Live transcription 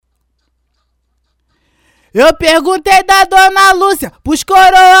Eu perguntei da dona Lúcia pros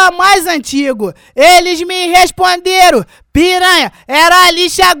coroa mais antigo. Eles me responderam: piranha, era a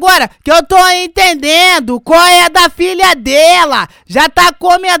lixa agora que eu tô entendendo. Qual é da filha dela? Já tá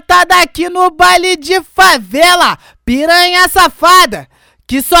comentada aqui no baile de favela. Piranha safada,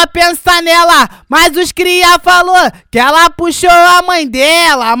 que só pensa nela, mas os cria falou que ela puxou a mãe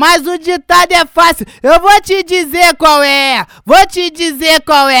dela. Mas o ditado é fácil, eu vou te dizer qual é.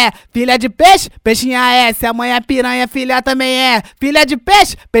 Filha de peixe, peixinha é. Se a mãe é piranha, filha também é. Filha de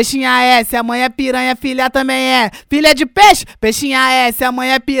peixe, peixinha é. Se a mãe é piranha, filha também é. Filha de peixe, peixinha é. Se a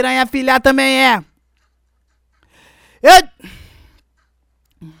mãe é piranha, filha também é.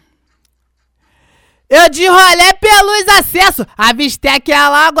 Eu de rolê pelos acessos, avistei que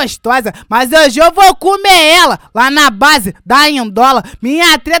ela é gostosa, mas hoje eu vou comer ela, lá na base da Indola.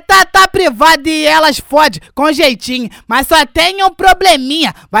 Minha treta tá privada e elas fode com jeitinho, mas só tem um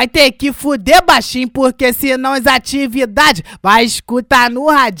probleminha, vai ter que fuder baixinho, porque senão as atividades vai escutar no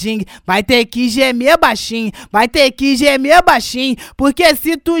radinho. Vai ter que gemer baixinho, porque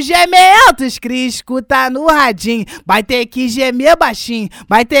se tu gemer alto, os cria escuta no radinho. Vai ter que gemer baixinho,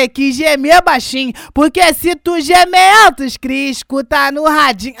 porque se tu gemer alto, os cria escuta no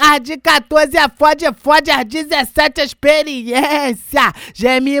radinho. As de 14 é fode, as 17 é experiência.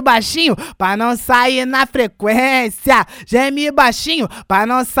 Geme baixinho pra não sair na frequência.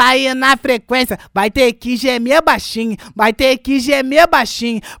 Vai ter que gemer baixinho,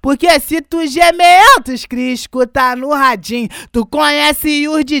 porque se tu gemer alto, os cria escuta no radinho. Tu conhece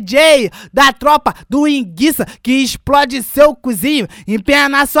os DJ da tropa do Enguiça, que explode seu cozinho,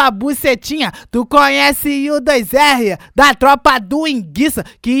 empena sua bucetinha. Tu conhece o 2R da tropa do Enguiça,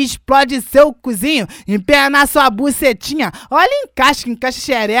 que explode seu cozinho, empena sua bucetinha. Olha, encaixa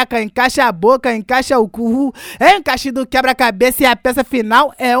xereca, encaixa a boca, encaixa o cu. É o encaixe do quebra-cabeça e a peça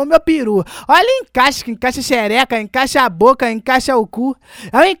final é o meu peru. Olha, encaixa xereca, encaixa a boca, encaixa o cu.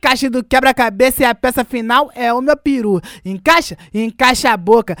 É o encaixe do quebra-cabeça e a peça final é o meu peru. Encaixa a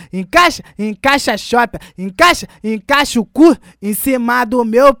boca, encaixa a chota, encaixa o cu em cima do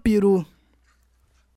meu peru.